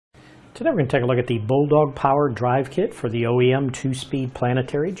Today we're going to take a look at the Bulldog powered drive kit for the OEM 2-speed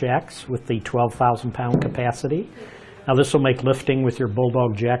Planetary jacks with the 12,000 pound capacity. Now this will make lifting with your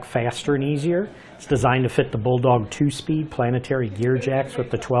Bulldog jack faster and easier. It's designed to fit the Bulldog 2-speed Planetary gear jacks with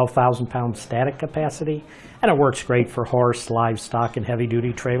the 12,000 pound static capacity, and it works great for horse, livestock, and heavy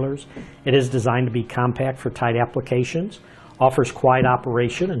duty trailers. It is designed to be compact for tight applications, offers quiet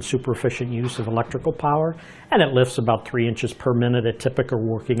operation and super efficient use of electrical power, and it lifts about 3 inches per minute at typic or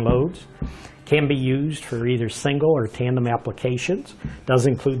working loads. Can be used for either single or tandem applications. Does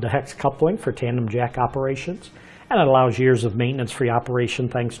include the hex coupling for tandem jack operations, and it allows years of maintenance-free operation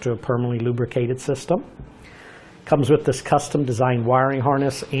thanks to a permanently lubricated system. Comes with this custom designed wiring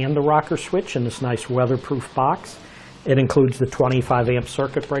harness and the rocker switch in this nice weatherproof box. It includes the 25 amp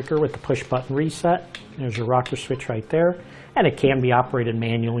circuit breaker with the push button reset. There's your rocker switch right there, and it can be operated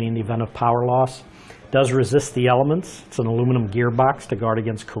manually in the event of power loss. Does resist the elements. It's an aluminum gearbox to guard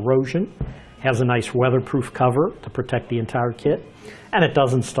against corrosion. Has a nice weatherproof cover to protect the entire kit, and it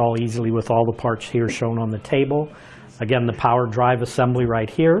does install easily with all the parts here shown on the table. Again, the power drive assembly right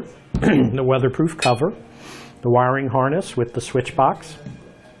here, the weatherproof cover, the wiring harness with the switch box,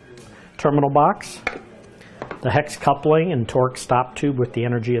 terminal box, the hex coupling and torque stop tube with the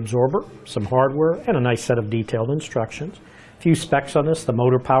energy absorber, some hardware, and a nice set of detailed instructions. A few specs on this: the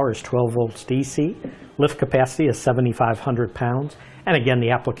motor power is 12 volts DC, lift capacity is 7,500 pounds, and again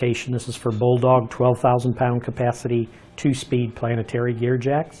the application, this is for Bulldog 12,000 pound capacity 2-speed Planetary gear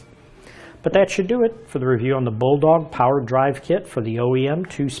jacks. But that should do it for the review on the Bulldog powered drive kit for the OEM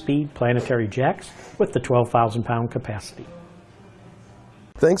 2-speed Planetary jacks with the 12,000 pound capacity.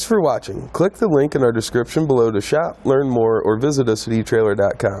 Thanks for watching. Click the link in our description below to shop, learn more, or visit us at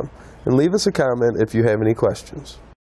etrailer.com. And leave us a comment if you have any questions.